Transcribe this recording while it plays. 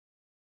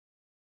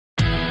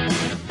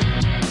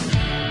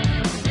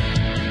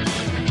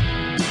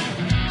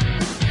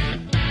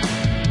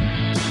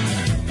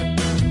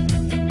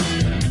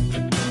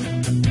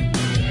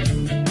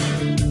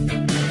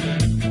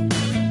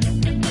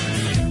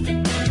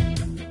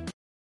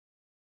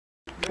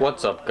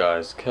What's up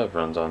guys, Kev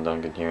Runs on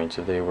Duncan here, and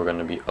today we're going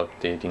to be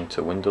updating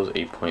to Windows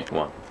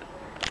 8.1.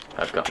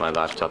 I've got my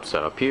laptop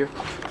set up here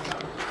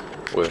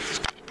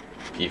with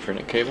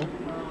Ethernet cable,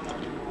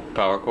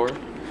 power cord,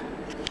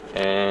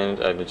 and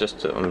I'm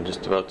just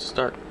about to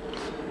start.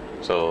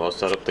 So I'll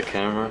set up the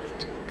camera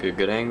to a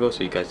good angle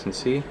so you guys can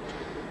see,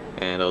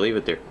 and I'll leave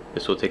it there.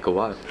 This will take a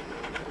while.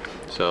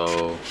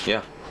 So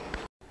yeah.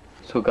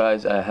 So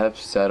guys, I have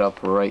set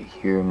up right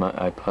here my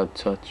iPod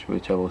Touch,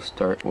 which I will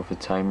start with a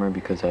timer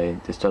because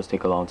this does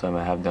take a long time.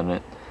 I have done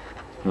it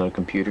on another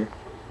computer.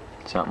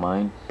 It's not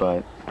mine,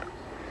 but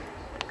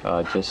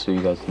just so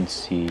you guys can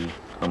see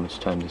how much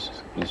time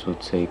this will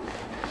take,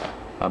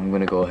 I'm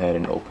gonna go ahead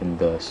and open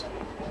the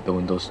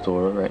Windows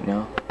Store right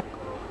now.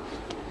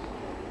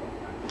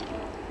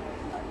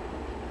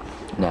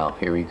 Now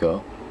here we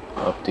go.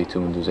 Update to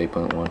Windows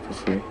 8.1 for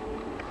free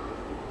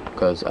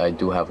because I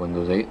do have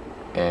Windows 8.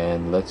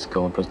 And let's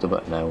go and press the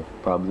button. I will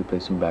probably play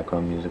some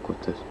background music with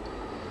this.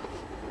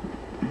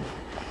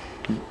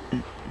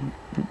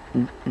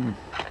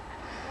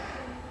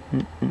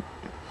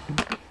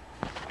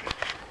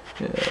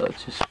 Yeah,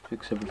 let's just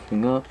fix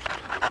everything up.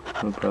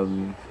 I'll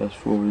probably fast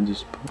forward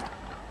this part.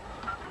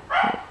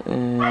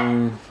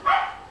 And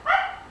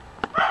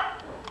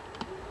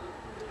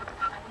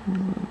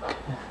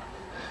okay,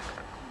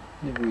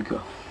 there we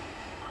go.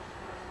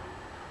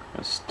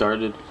 I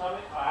started.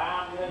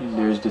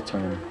 There's the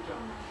timer.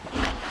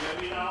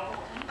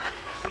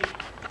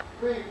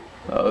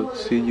 I'll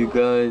see you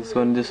guys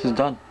when this is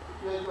done.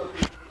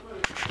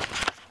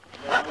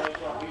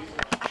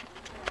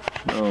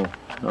 No,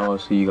 I'll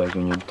see you guys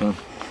when you're done.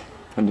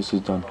 When this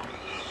is done.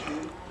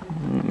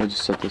 We'll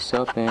just set this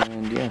up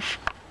and yeah.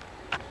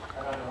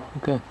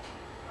 Okay.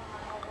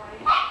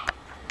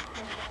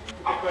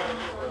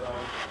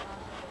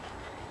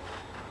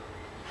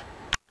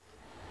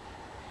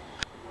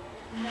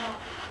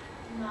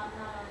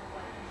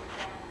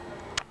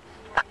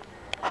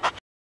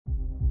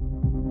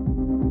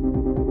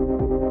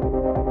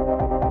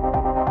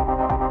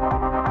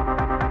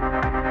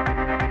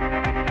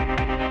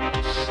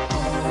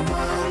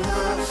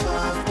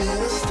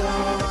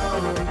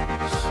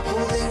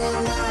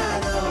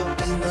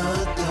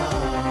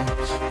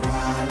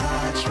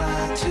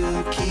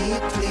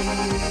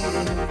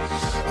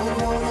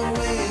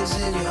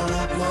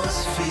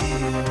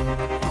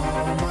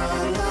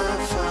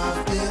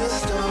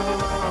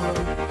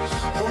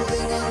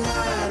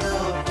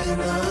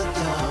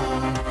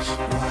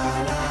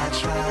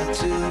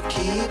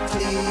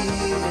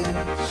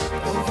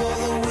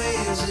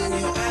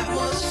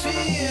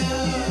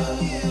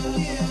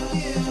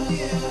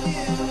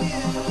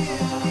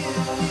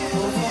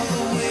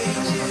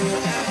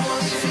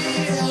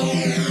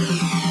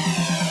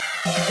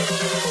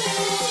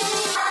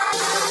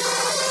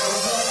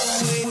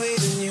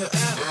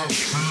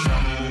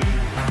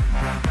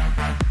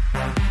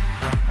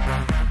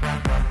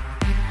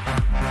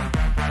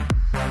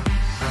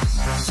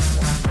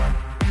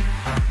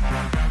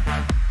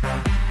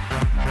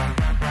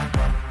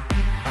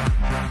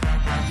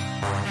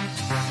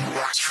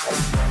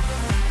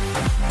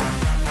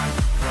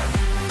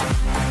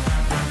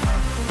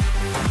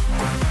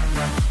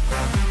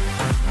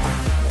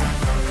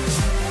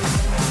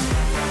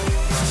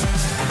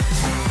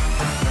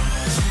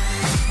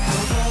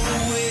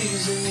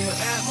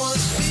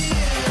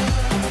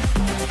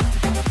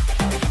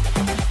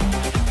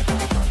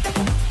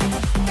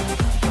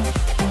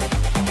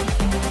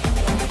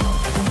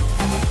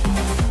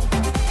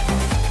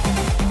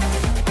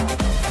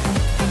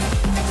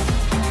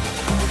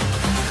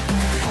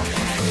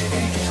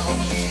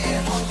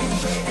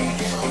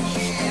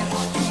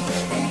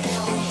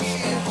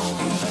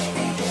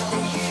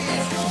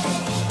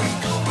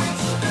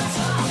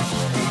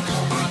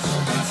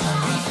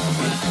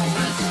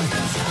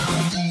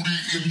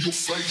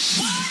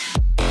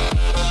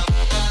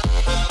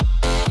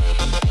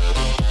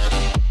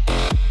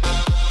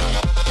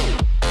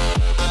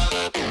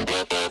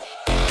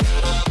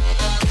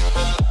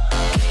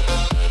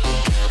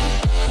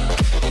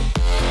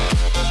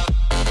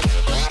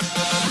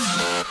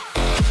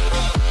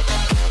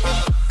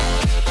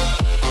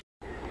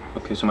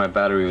 Okay, so my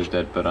battery was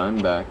dead, but I'm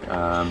back.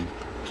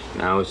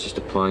 Now it's just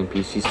applying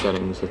PC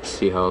settings. Let's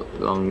see how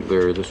long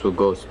this will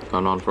go. It's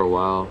gone on for a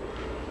while.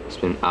 It's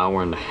been an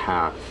hour and a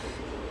half.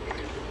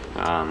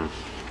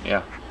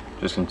 Yeah,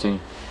 just continue.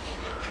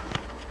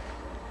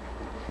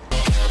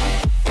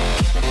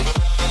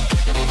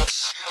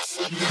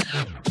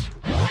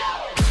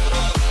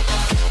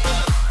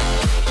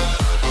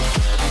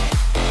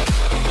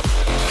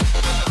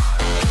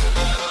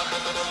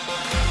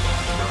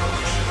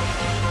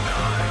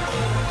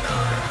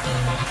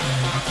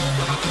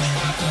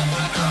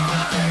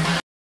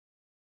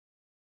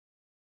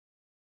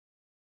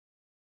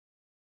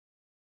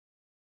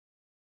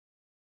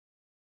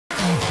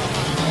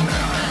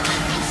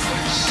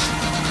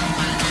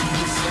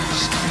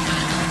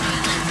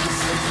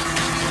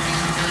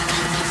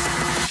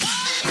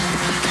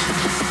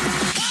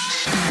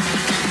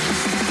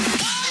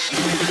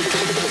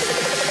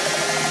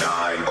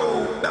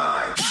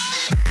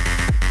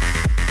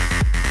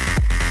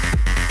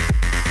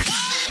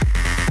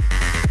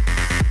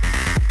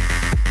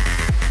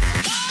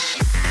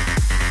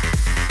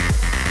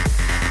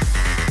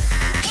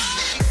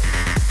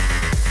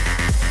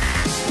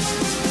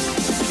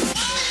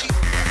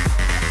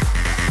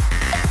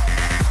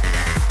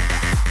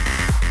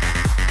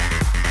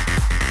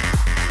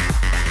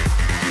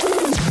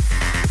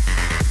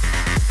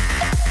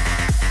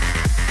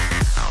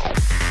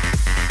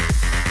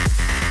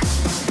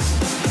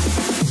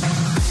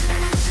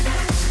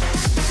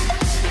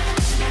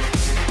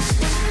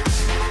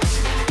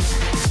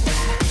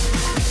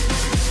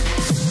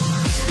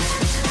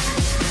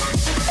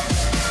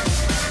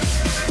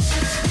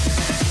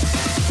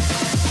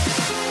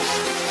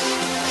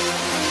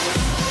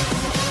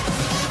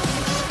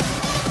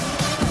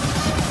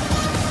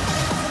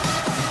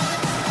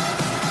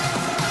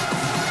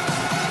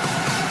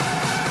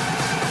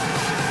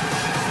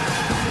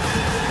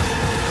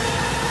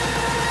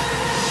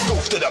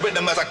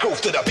 rhythm as I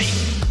groove to the beat.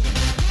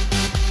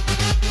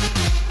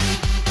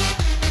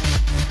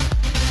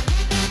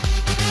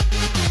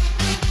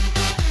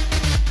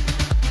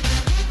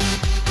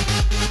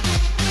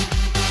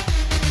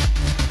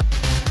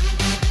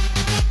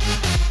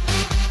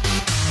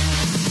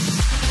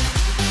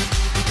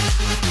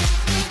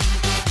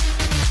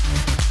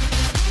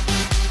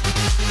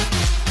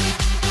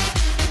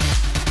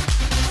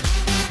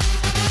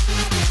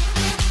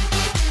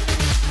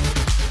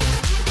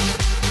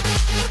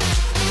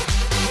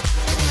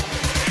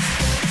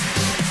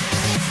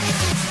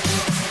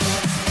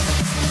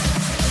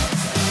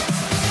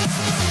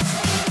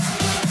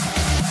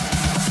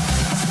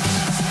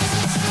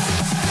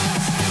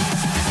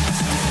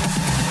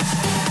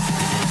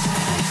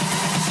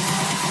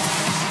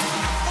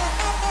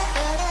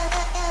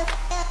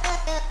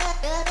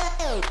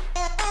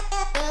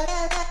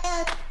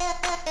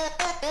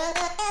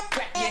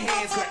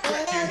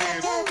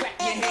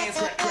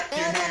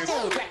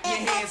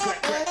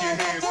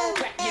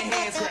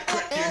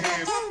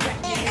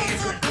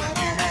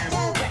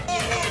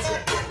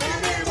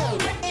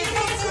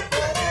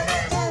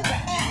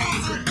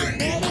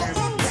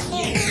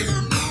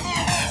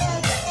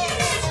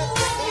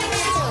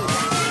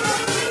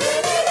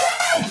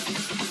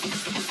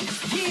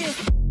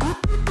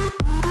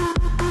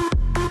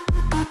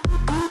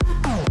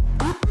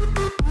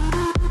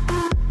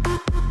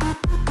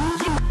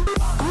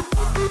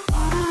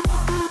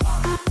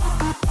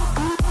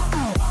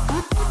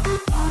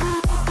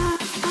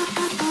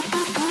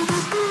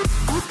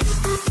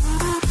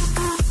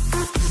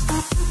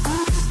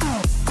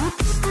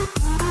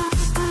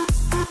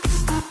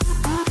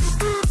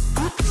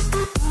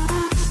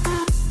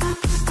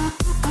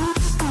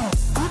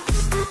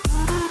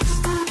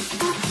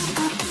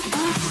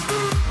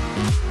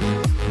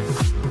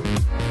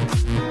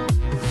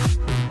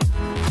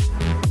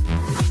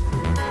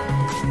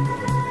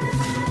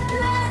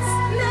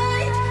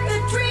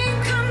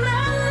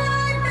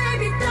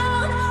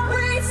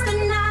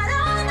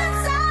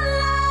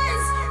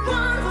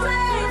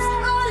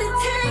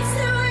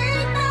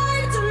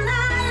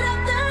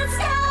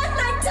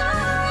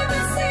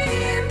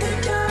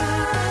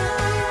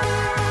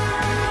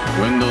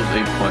 Windows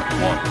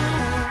 8.1.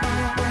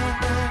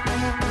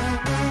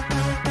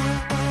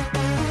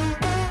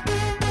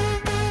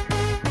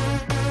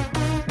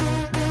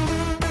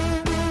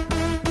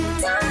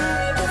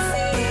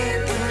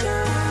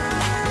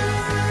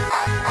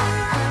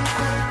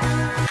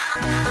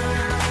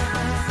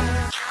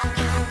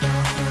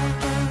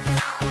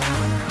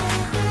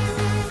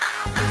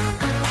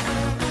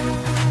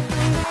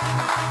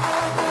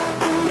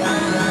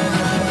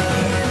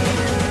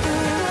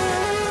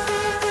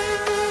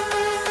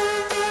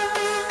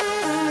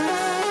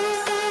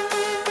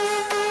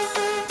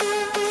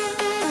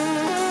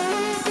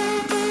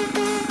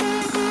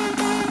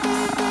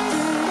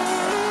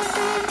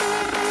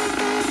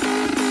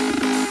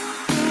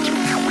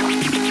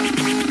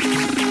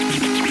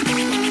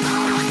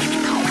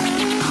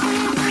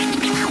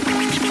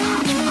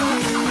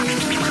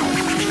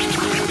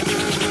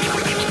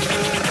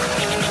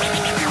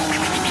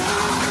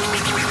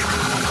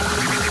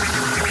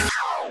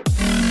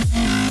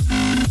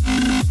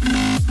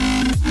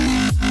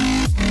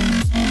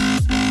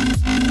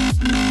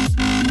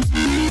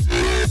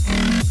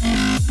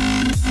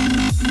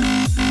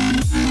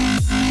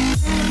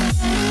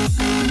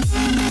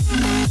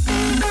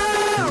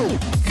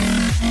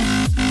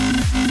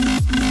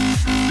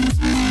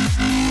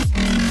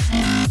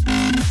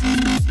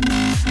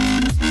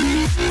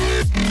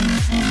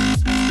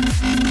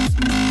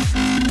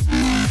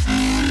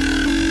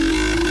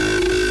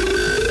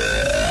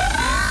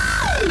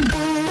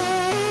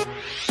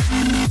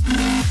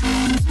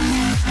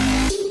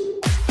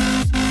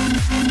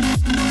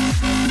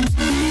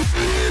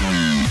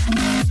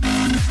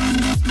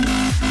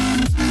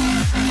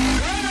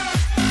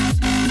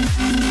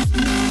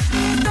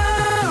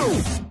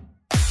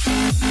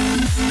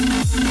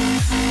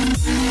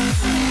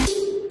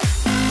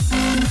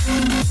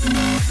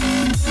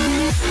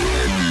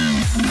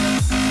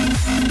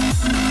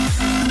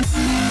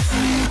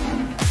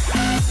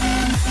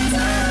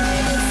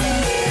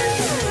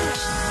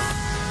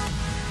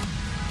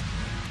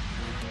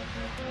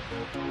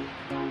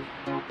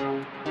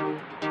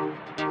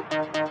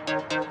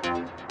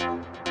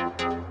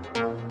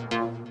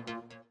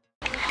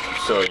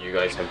 So you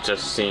guys have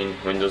just seen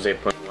Windows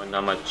 8.1,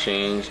 not much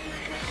change.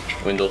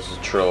 Windows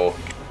Control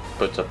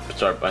puts up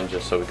start button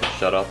just so we can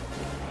shut up,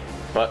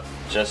 but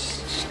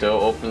just still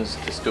opens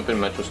the stupid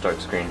Metro Start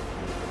screen.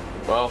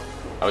 Well,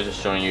 I was just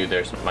showing you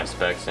there's my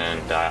specs and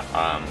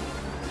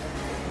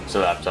it's a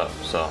laptop,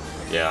 so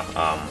yeah,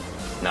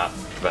 not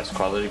the best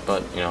quality,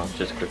 but you know,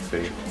 just a quick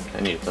video.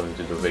 I needed something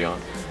to do a video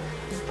on.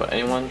 But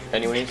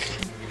anyways,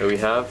 here we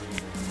have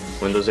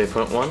Windows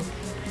 8.1.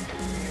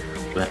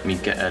 Let me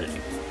get editing.